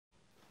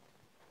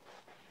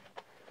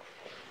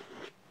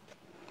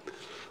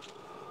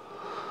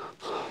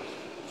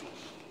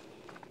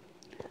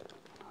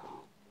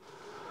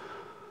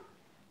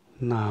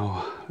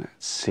Now,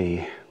 let's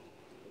see.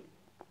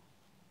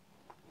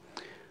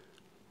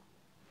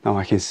 Now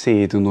I can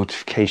see the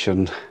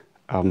notification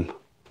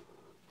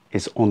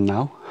is on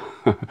now.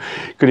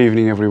 Good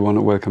evening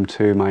everyone, welcome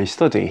to my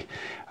study.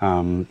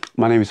 My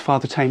name is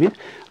Father Tamien.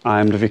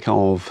 I'm the Vicar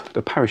of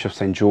the Parish of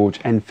St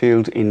George,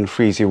 Enfield in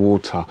Freezy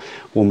Water.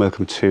 Warm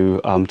welcome to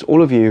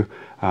all of you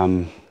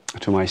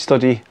to my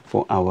study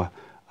for our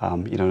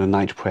the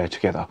night prayer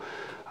together.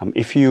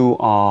 If you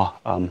are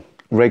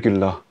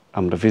regular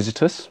the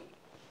visitors,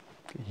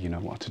 you know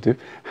what to do.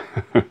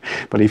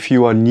 But if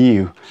you are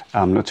new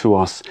to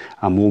us,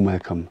 warm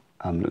welcome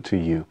to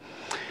you.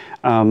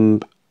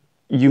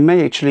 You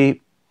may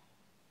actually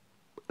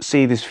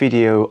see this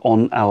video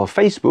on our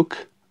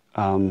Facebook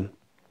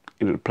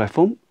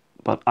platform,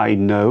 but I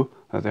know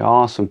that there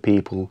are some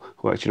people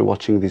who are actually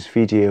watching this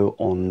video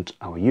on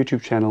our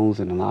YouTube channels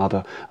and on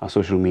other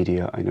social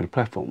media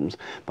platforms.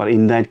 But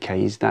in that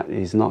case, that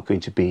is not going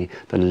to be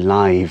the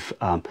live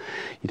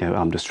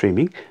the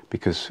streaming,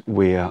 because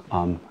we're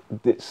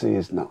this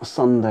is now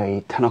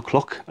Sunday 10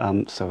 o'clock,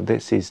 so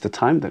this is the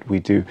time that we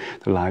do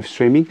the live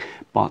streaming.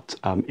 But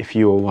if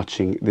you are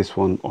watching this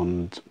one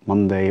on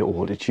Monday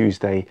or the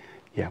Tuesday,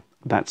 yeah,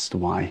 that's the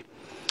why.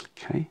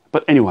 Okay,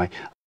 but anyway,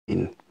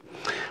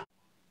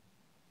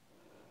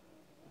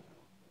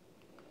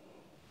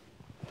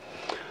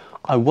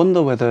 I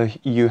wonder whether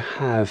you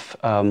have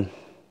I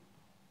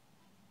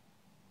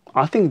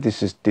think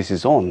this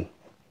is on.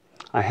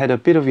 I had a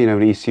bit of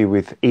an issue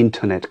with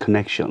internet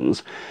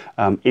connections.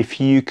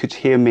 If you could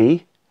hear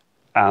me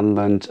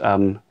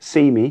and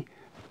see me,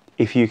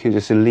 if you can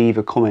just leave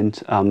a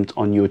comment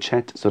on your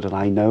chat so that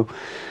I know,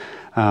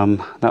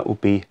 that would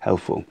be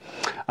helpful.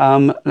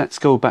 Let's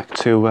go back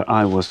to where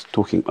I was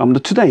talking.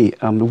 Today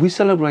we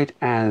celebrate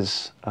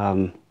as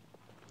a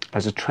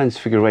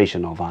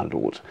transfiguration of our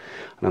Lord,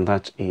 and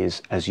that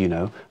is, as you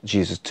know,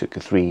 Jesus took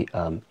three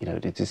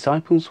the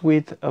disciples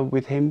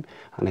with him,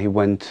 and he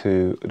went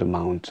to the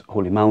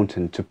holy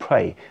mountain to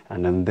pray,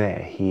 and then there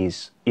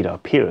his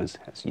appearance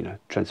has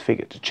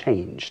transfigured,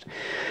 changed,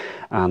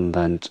 and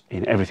then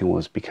everything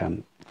was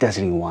become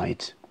dazzling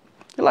white,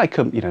 like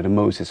the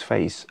Moses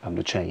face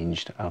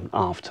changed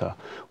after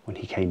when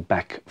he came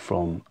back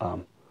from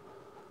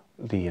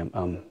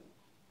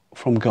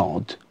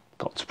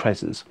God's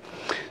presence.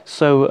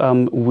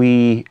 So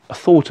we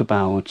thought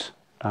about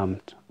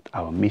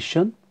our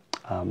mission,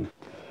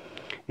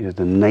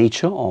 the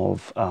nature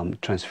of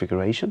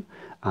transfiguration,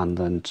 and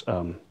then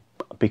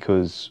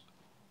because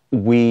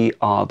we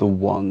are the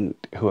one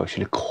who are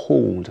actually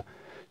called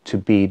to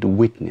be the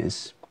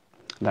witness.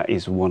 That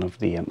is one of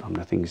the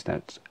things,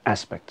 that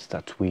aspects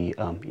that we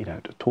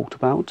talked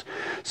about.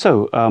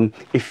 So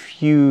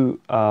if you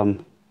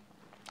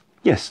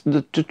yes,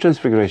 the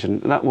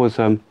transfiguration, that was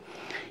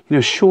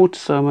short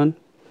sermon,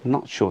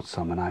 not short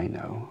sermon, I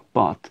know,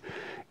 but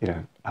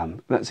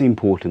that's the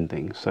important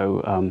thing.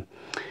 So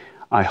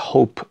I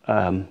hope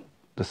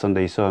the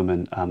Sunday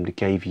sermon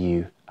gave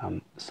you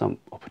some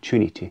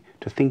opportunity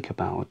to think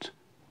about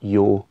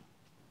your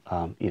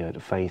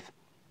the faith,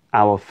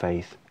 our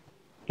faith,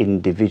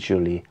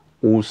 individually,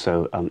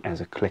 also as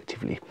a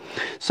collectively.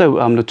 So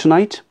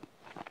tonight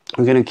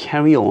I'm going to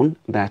carry on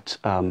that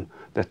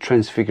the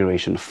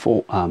transfiguration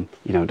for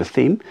the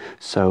theme.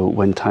 So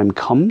when time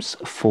comes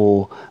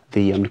for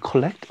the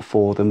collect,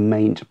 for the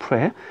main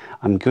prayer,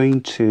 I'm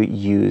going to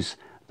use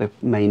the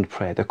main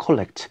prayer, the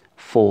collect,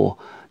 for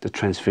the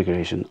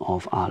transfiguration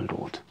of our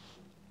Lord.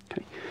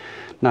 Okay.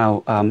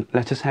 Now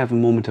let us have a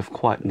moment of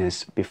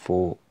quietness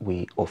before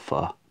we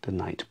offer the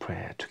night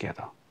prayer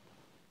together.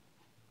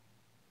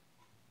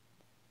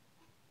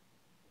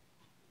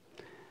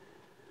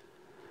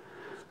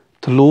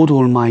 The Lord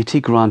Almighty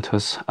grant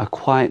us a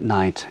quiet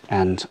night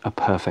and a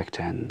perfect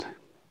end.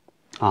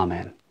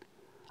 Amen.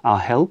 Our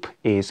help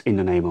is in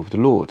the name of the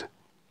Lord,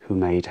 who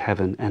made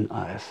heaven and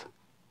earth.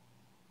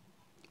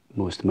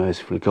 Most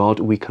merciful God,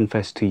 we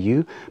confess to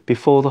you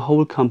before the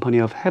whole company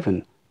of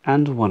heaven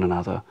and one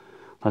another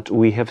that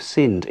we have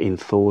sinned in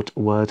thought,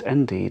 word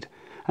and deed,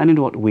 and in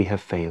what we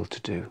have failed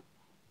to do.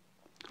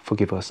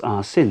 Forgive us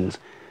our sins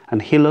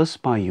and heal us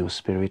by your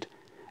Spirit,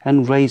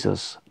 and raise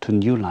us to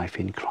new life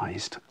in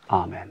Christ.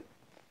 Amen.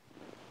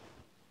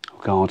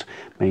 God,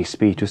 may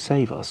speed to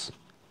save us.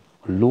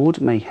 Lord,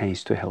 may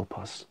haste to help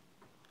us.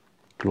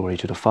 Glory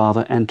to the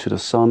Father, and to the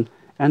Son,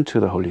 and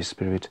to the Holy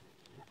Spirit,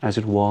 as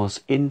it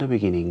was in the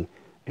beginning,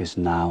 is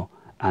now,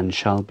 and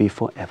shall be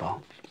forever.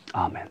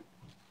 Amen.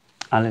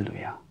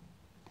 Alleluia.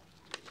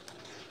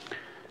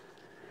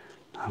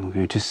 I'm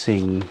going to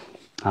sing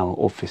our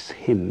office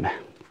hymn.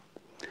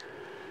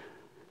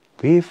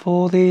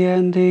 Before the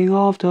ending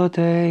of the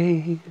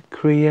day,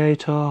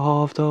 Creator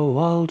of the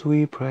world,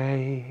 we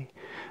pray,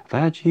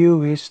 that you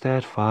with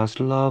steadfast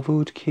love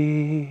would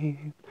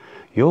keep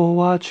your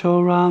watch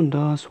around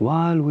us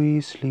while we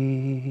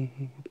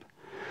sleep.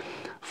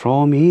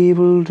 From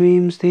evil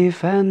dreams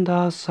defend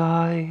our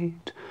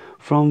sight,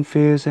 from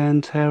fears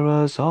and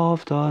terrors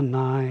of the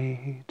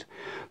night.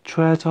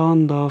 Tread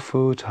on the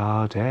foot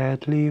our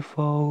deadly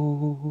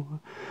foe,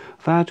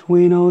 that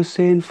we no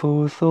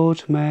sinful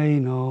thought may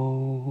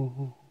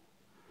know.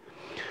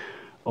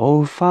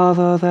 O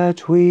Father,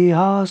 that we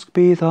ask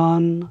be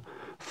done,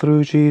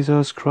 through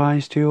Jesus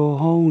Christ your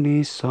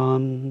only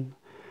Son,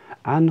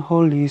 and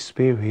Holy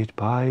Spirit,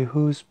 by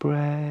whose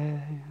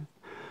breath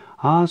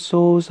our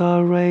souls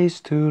are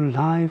raised to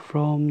life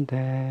from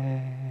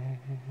death.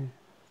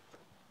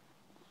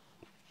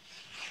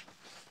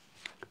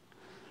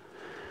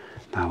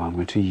 Now I'm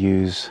going to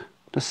use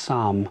the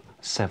Psalm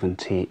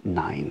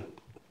 79.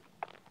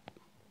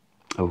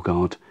 O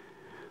God,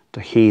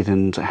 the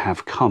heathens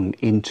have come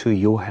into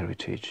your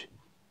heritage.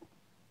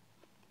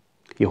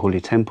 Your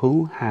holy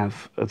temple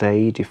have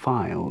they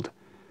defiled,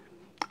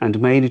 and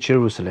made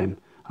Jerusalem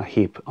a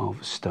heap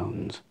of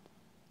stones.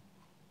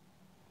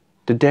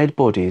 The dead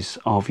bodies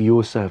of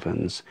your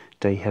servants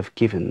they have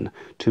given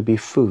to be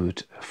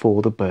food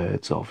for the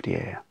birds of the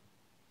air,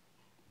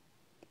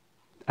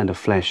 and the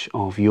flesh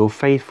of your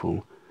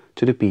faithful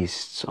to the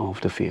beasts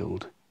of the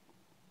field.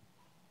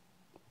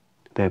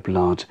 Their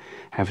blood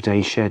have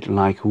they shed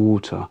like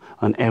water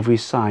on every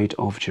side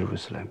of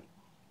Jerusalem,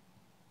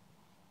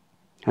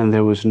 and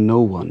there was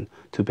no one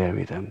to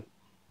bury them.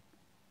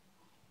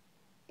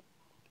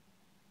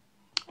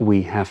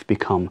 We have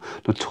become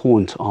the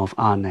taunt of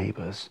our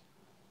neighbours,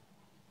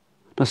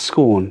 the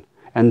scorn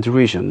and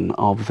derision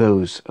of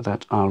those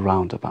that are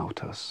round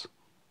about us.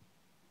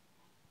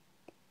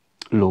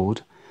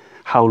 Lord,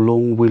 how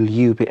long will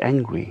you be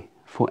angry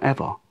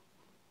forever?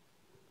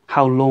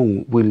 How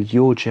long will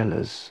your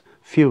jealous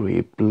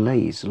fury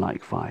blaze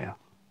like fire?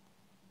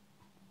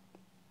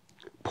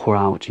 Pour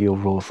out your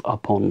wrath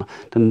upon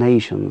the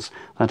nations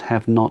that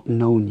have not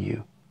known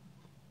you,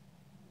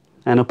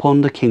 and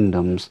upon the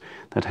kingdoms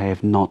that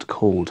have not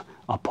called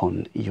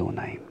upon your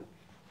name.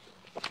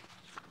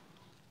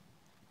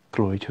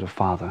 Glory to the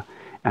Father,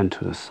 and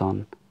to the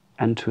Son,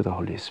 and to the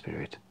Holy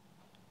Spirit,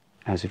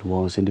 as it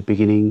was in the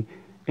beginning,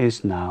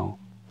 is now,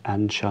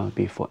 and shall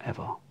be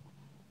forever.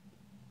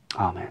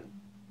 Amen.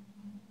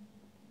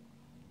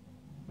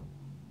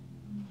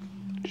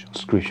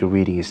 Scripture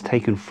reading is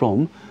taken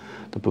from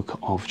the book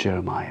of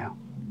Jeremiah.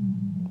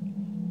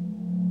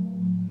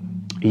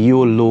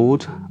 You,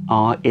 Lord,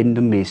 are in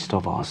the midst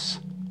of us,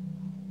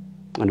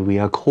 and we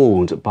are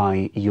called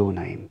by your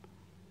name.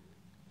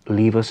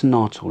 Leave us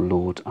not, O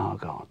Lord our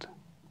God.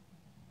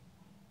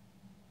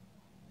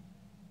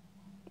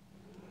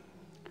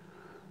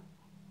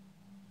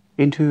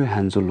 Into your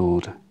hands, O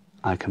Lord,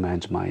 I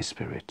commend my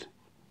spirit.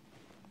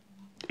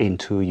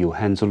 Into your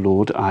hands, O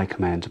Lord, I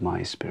commend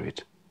my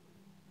spirit.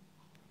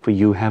 For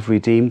you have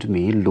redeemed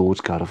me,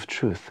 Lord God of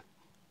truth.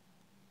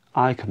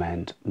 I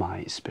commend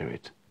my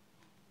spirit.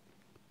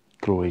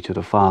 Glory to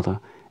the Father,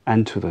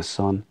 and to the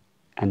Son,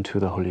 and to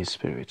the Holy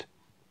Spirit.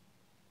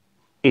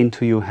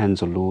 Into your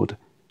hands, O Lord,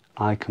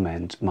 I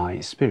commend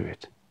my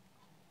spirit.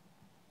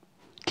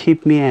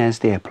 Keep me as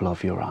the apple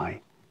of your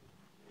eye,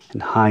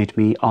 and hide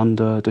me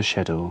under the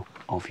shadow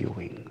of your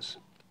wings.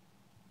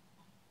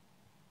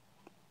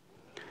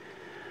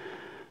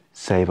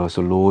 Save us,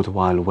 O Lord,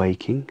 while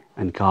waking,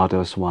 and guard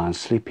us while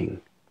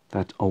sleeping,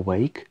 that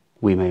awake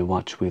we may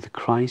watch with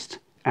Christ,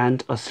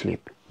 and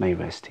asleep may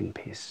rest in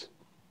peace.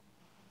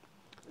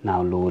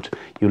 Now, Lord,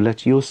 you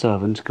let your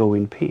servant go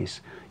in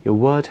peace. Your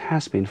word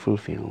has been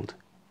fulfilled.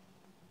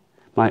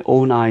 My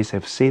own eyes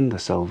have seen the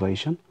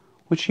salvation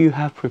which you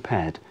have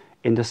prepared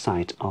in the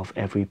sight of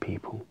every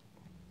people,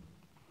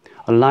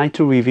 a light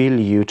to reveal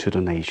you to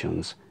the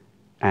nations,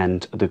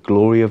 and the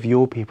glory of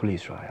your people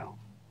Israel.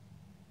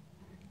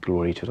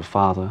 Glory to the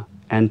Father,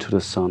 and to the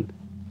Son,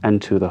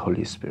 and to the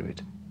Holy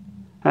Spirit,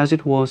 as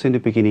it was in the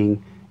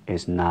beginning,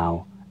 is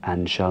now,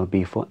 and shall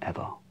be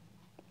forever.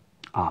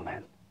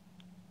 Amen.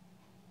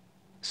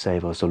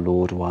 Save us, O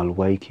Lord, while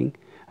waking,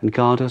 and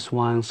guard us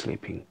while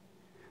sleeping,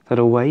 that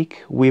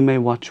awake we may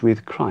watch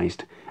with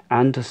Christ,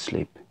 and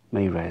asleep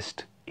may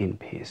rest in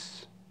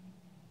peace.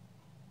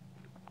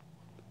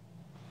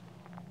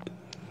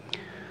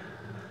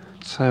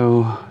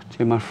 So,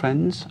 dear my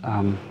friends,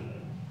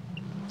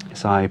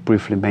 as I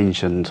briefly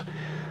mentioned,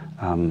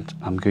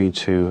 I'm going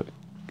to,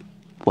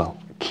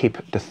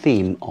 keep the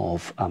theme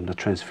of the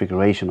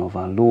transfiguration of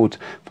our Lord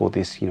for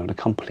this, the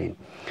Compline.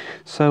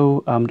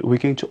 So we're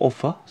going to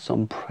offer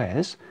some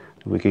prayers.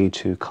 We're going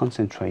to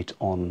concentrate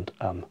on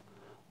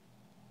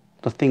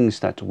the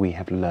things that we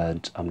have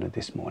learned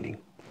this morning.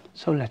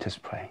 So let us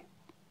pray.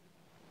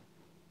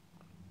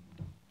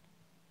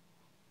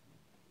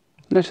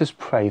 Let us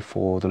pray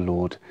for the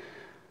Lord,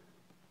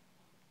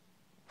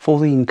 for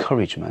the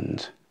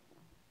encouragement.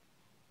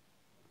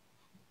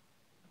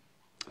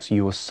 So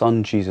your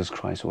Son Jesus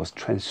Christ was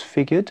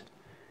transfigured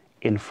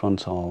in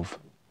front of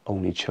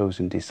only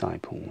chosen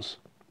disciples.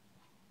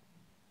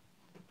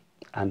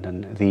 And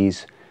then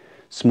these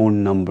small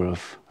number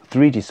of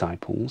 3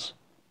 disciples,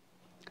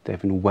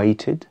 they've been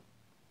waited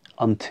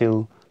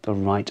until the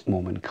right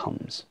moment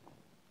comes.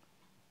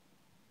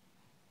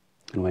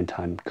 And when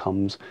time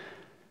comes,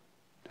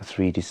 the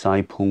 3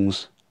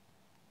 disciples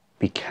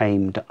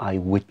became the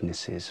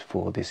eyewitnesses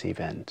for this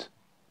event.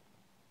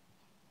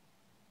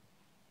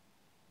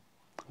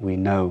 We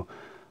know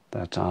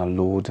that our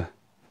Lord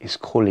is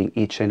calling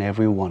each and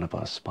every one of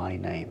us by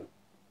name.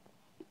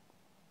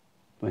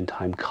 When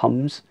time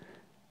comes,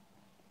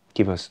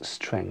 give us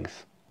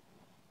strength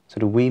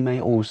so that we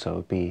may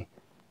also be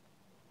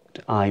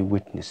the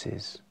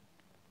eyewitnesses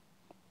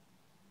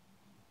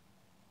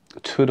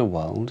to the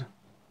world,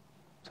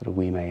 so that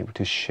we may be able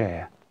to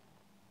share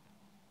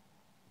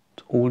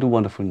all the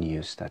wonderful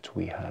news that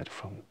we heard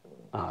from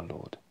our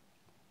Lord.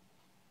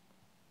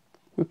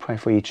 We pray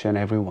for each and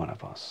every one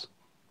of us,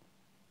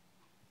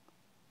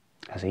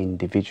 as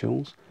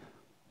individuals,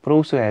 but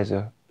also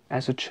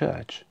as a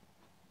church.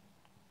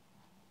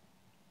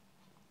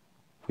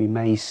 We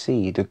may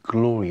see the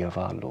glory of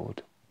our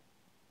Lord,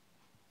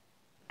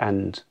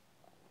 and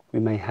we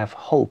may have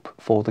hope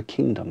for the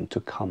kingdom to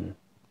come.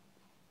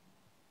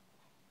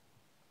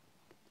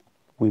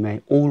 We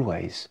may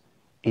always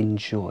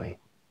enjoy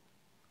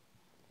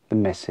the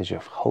message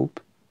of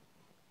hope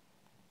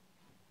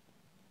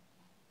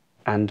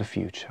and the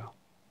future.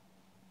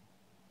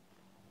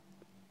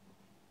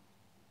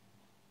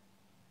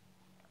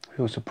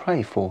 We also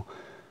pray for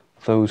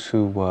those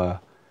who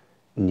were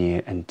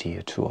near and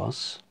dear to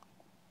us,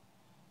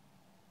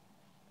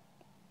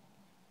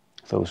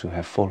 those who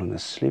have fallen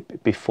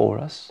asleep before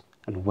us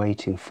and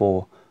waiting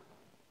for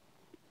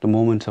the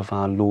moment of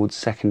our Lord's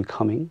second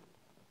coming.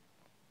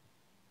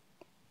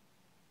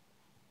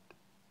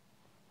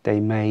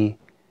 They may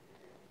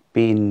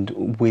be in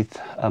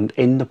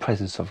the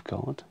presence of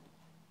God,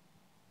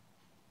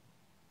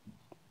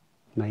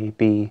 may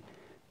be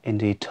in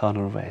the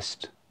eternal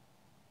rest.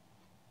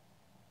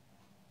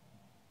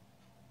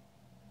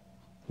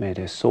 May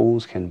their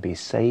souls can be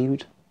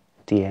saved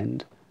at the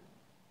end.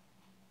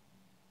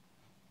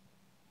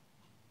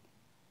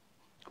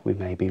 We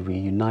may be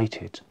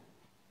reunited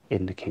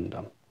in the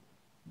kingdom.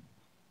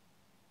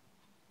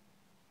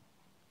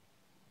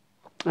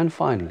 And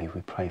finally,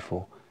 we pray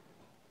for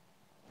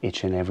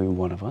each and every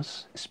one of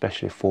us,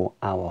 especially for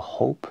our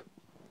hope,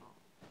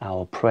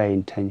 our prayer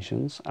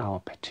intentions, our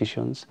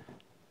petitions,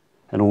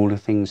 and all the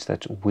things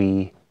that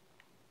we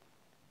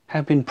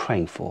have been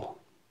praying for.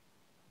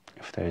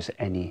 If there is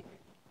any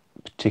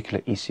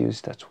particular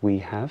issues that we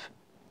have,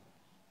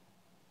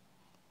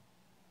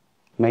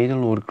 may the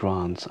Lord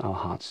grant our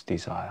heart's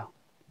desire.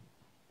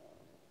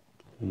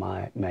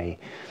 May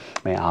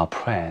our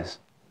prayers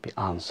be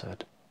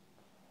answered.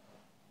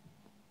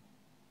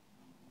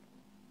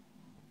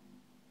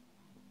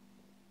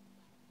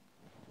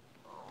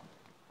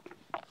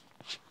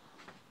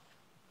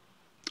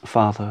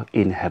 Father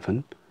in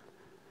heaven,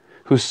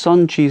 whose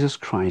Son Jesus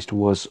Christ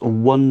was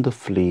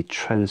wonderfully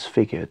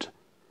transfigured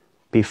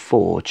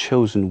before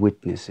chosen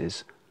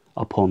witnesses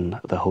upon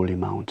the holy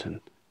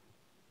mountain,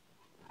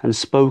 and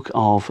spoke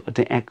of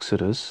the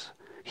Exodus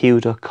he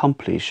would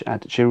accomplish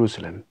at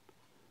Jerusalem,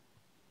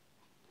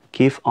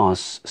 give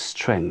us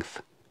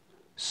strength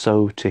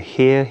so to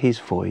hear his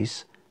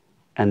voice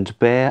and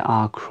bear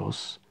our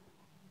cross,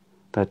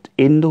 that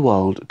in the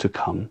world to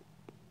come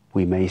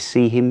we may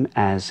see him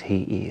as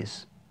he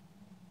is,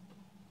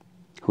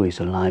 who is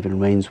alive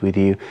and reigns with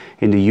you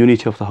in the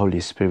unity of the Holy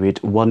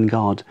Spirit, one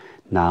God,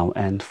 now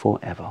and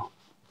forever.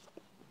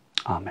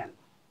 Amen.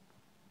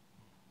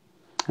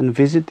 And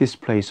visit this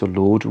place, O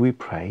Lord, we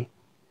pray,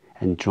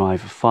 and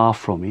drive far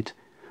from it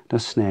the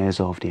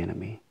snares of the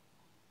enemy.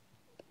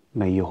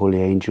 May your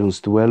holy angels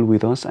dwell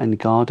with us and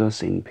guard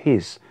us in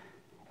peace,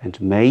 and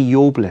may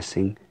your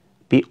blessing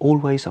be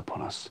always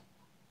upon us.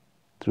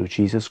 Through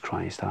Jesus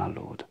Christ our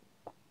Lord.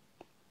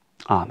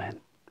 Amen.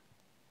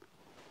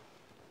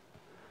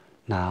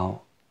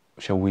 Now,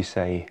 shall we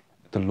say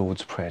the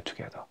Lord's Prayer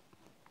together?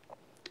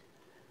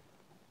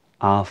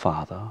 Our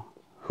Father,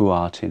 who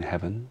art in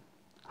heaven,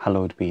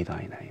 hallowed be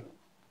thy name.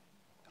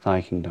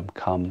 Thy kingdom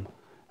come,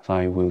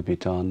 thy will be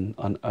done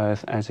on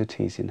earth as it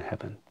is in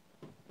heaven.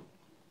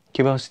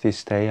 Give us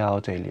this day our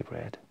daily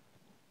bread,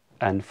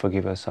 and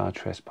forgive us our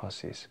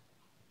trespasses,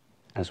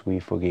 as we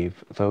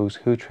forgive those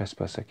who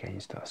trespass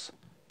against us.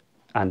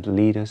 And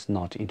lead us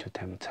not into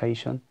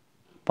temptation,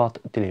 but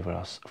deliver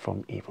us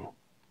from evil.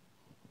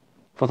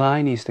 For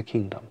thine is the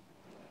kingdom,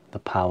 the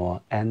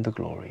power and the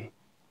glory,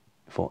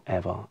 for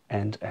ever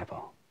and ever.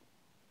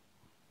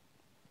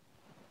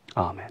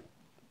 Amen.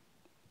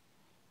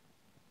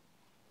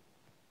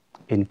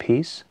 In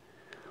peace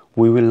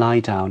we will lie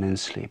down and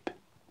sleep.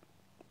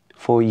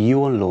 For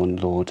you alone,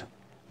 Lord,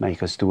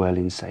 make us dwell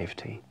in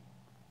safety.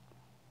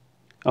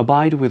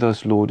 Abide with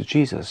us, Lord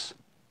Jesus,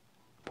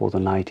 for the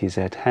night is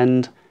at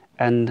hand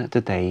and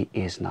the day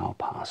is now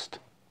past.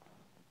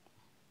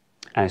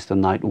 As the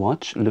night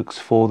watch looks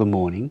for the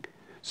morning,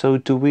 so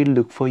do we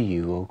look for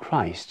you, O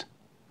Christ.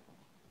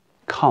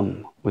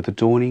 Come with the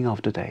dawning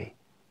of the day,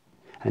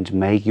 and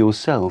make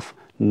yourself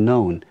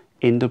known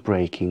in the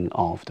breaking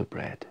of the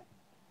bread.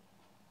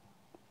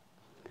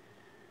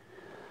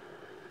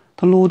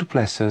 The Lord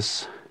bless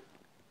us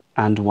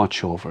and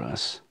watch over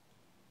us.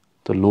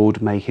 The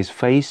Lord make his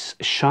face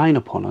shine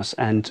upon us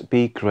and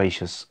be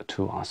gracious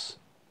to us.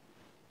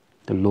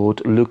 The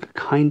Lord look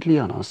kindly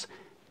on us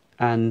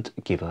and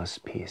give us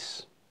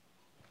peace.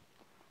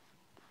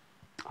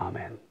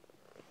 Amen.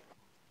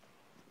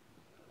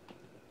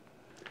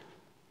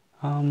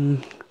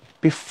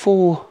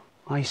 Before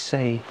I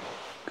say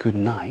good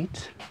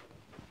night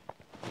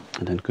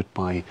and then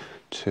goodbye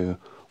to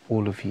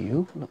all of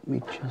you, let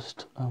me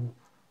just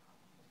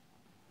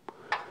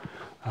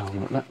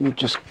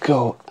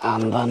go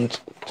and then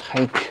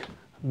take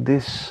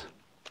this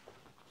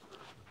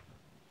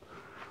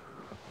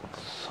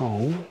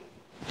song.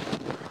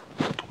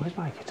 Where's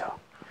my guitar?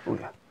 Oh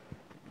yeah.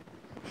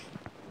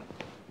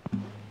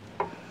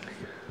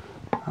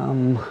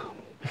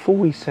 Before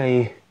we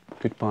say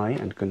goodbye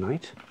and good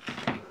night,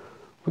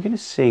 we're going to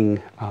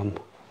sing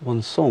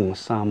one song,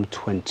 Psalm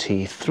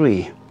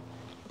 23.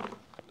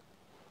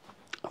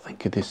 I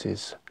think this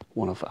is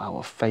one of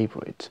our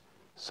favorite.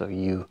 So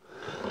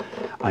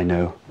I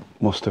know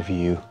most of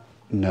you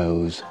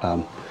know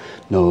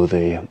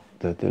the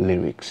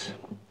lyrics.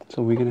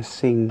 So we're going to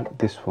sing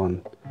this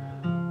one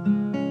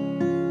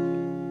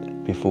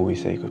before we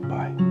say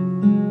goodbye.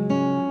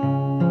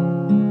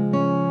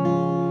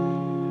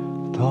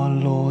 The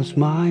Lord's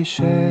my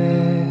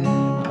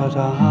shepherd,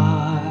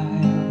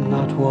 I'm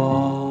not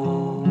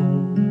one.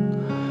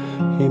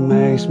 He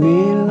makes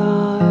me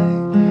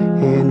lie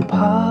in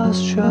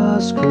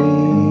pastures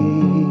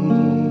green.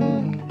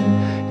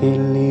 He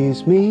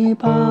leads me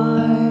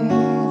by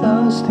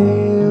the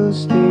still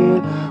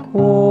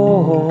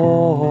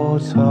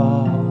waters.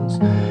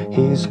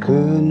 His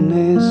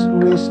goodness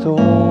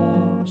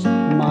restores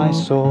my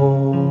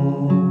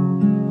soul,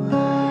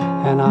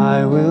 and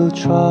I will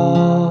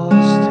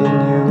trust in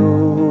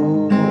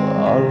you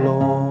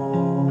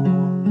alone,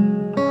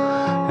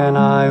 and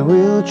I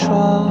will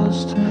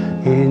trust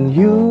in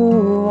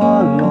you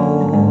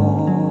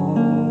alone.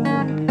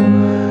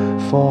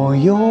 For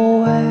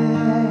your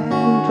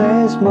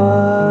endless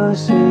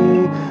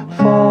mercy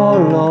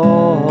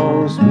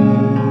follows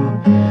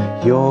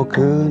me, your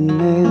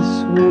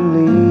goodness will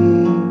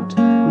lead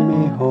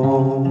me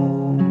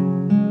home.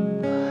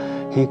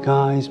 He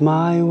guides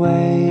my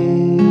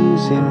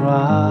ways in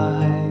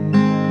righteousness,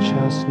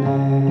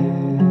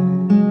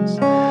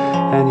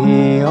 and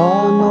He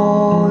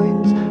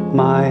anoints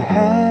my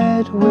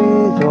head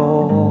with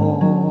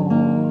oil,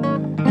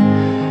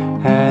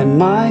 and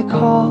my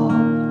cup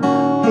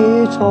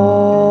it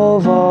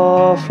overflows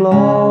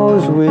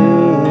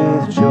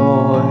with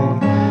joy.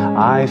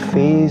 I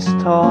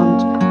feast on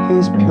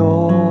His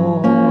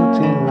pure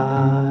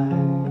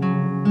delight,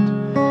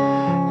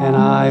 and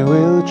I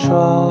will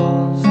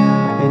trust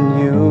in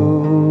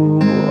you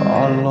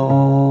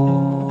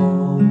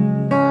alone,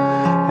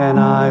 and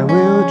I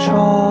will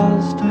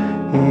trust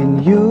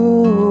in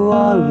you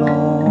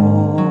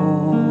alone.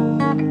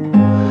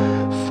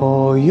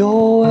 For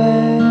your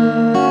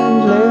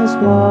endless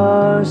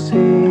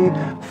mercy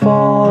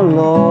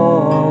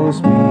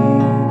follows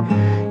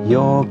me,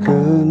 your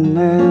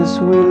goodness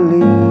will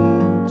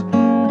lead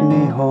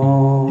me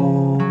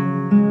home.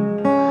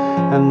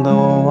 And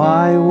though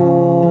I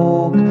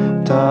walk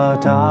the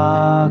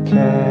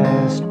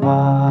darkest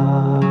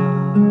path,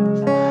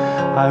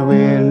 I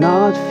will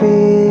not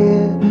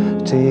fear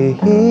the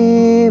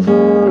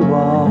evil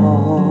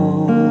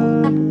one.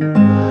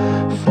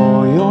 For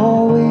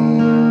you're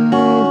with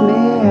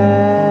me,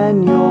 and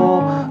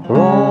your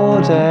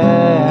rod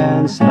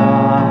and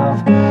staff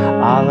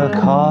are the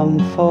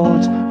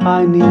comfort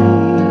I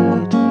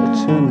need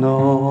to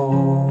know.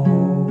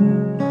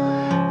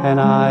 And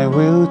I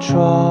will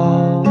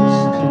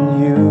trust in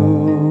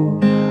you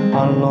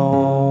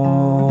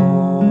alone,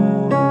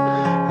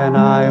 and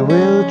I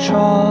will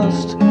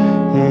trust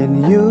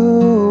in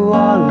you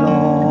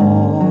alone.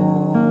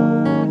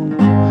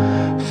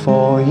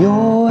 For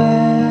your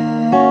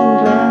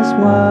endless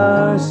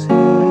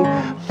mercy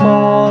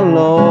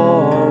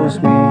follows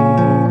me,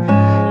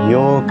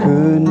 your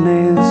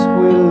goodness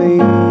will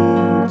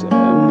lead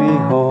me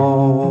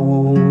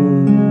home,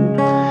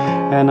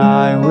 and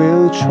I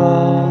will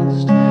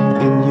trust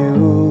in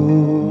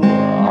you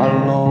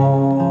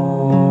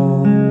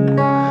alone,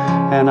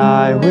 and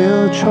I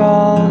will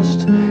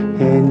trust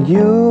in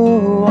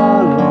you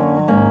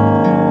alone.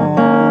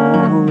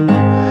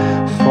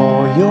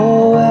 For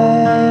your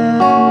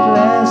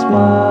endless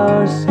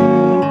mercy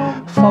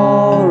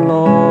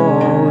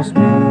follows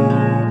me,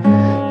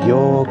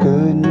 your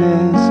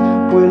goodness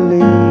will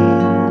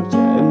lead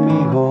me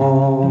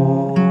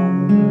home.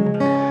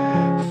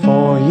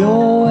 For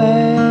your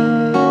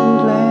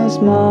endless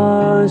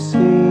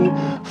mercy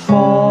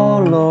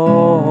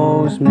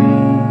follows me,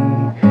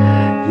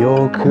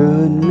 your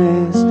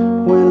goodness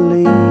will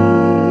lead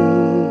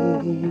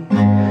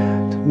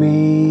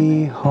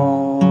me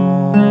home.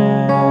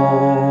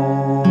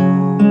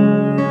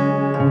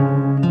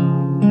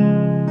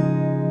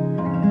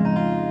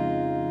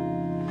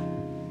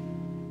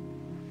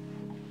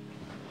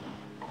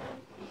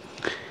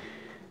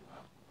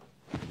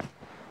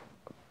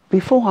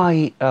 Before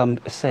I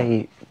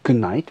say good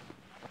night,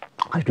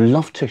 I'd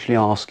love to actually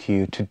ask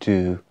you to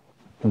do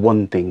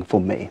one thing for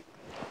me.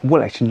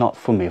 well, actually not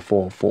for me,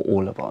 for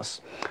all of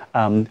us.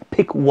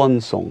 Pick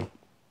one song.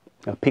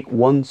 Pick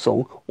one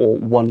song or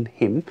one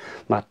hymn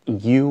that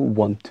you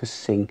want to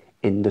sing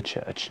in the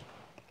church.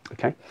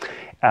 Okay.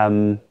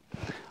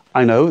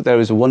 I know there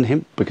is one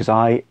hymn because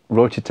I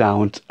wrote it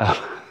down.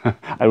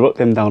 I wrote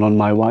them down on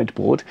my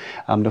whiteboard.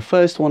 The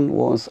first one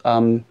was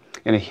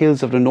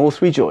Hills of the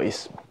North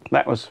Rejoice.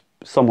 That was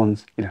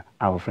someone's,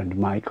 our friend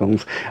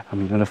Michael's,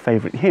 a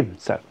favourite hymn.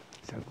 So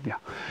yeah.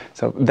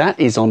 So that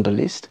is on the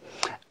list.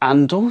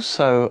 And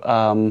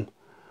also,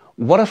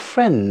 what a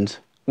friend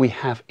we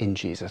have in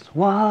Jesus.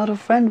 What a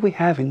friend we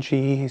have in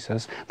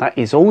Jesus. That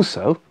is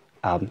also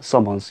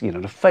someone's,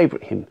 the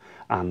favourite hymn.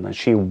 And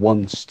she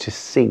wants to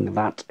sing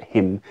that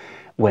hymn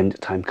when the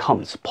time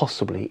comes,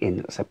 possibly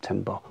in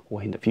September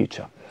or in the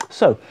future.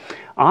 So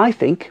I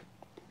think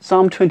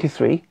Psalm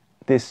 23,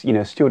 this,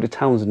 Stuart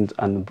Townsend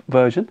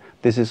version,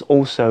 this is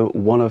also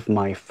one of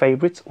my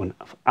favourites, one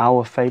of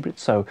our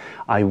favourites. So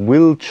I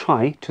will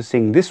try to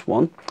sing this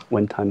one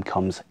when time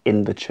comes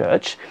in the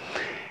church.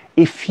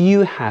 If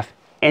you have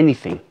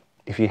anything,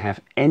 if you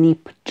have any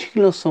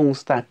particular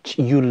songs that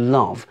you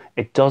love,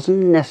 it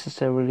doesn't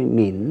necessarily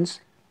mean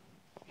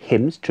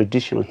hymns,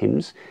 traditional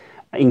hymns,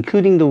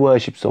 including the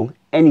worship song,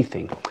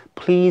 anything,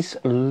 please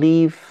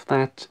leave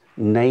that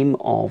name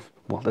of,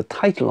 the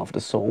title of the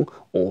song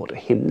or the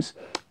hymns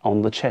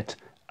on the chat.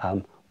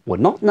 Well,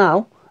 not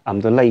now,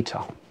 the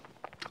later.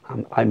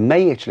 I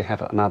may actually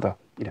have another,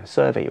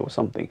 survey or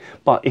something.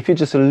 But if you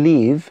just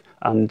leave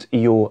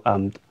your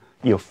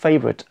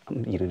favorite,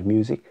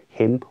 music,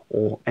 hymn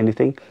or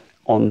anything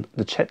on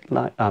the chat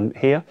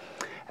here,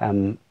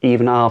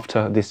 even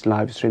after this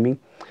live streaming,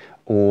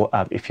 or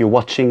if you're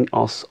watching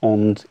us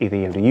on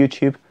either the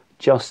YouTube,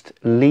 just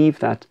leave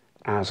that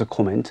as a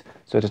comment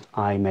so that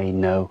I may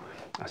know,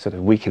 so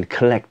that we can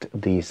collect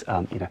these,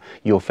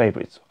 your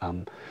favorites,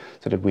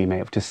 so that we may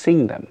have to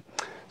sing them.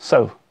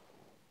 So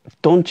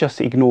don't just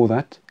ignore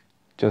that.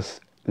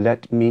 Just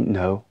let me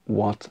know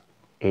what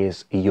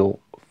is your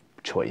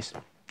choice.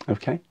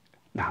 Okay?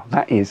 Now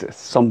that is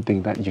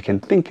something that you can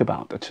think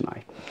about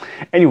tonight.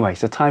 Anyway,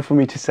 so time for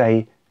me to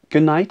say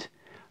good night,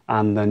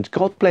 and then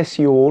God bless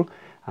you all.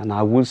 And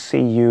I will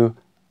see you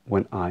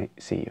when I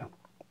see you.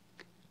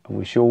 I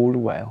wish you all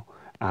well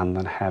and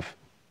then have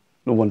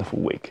a wonderful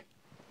week.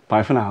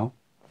 Bye for now.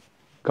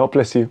 God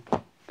bless you.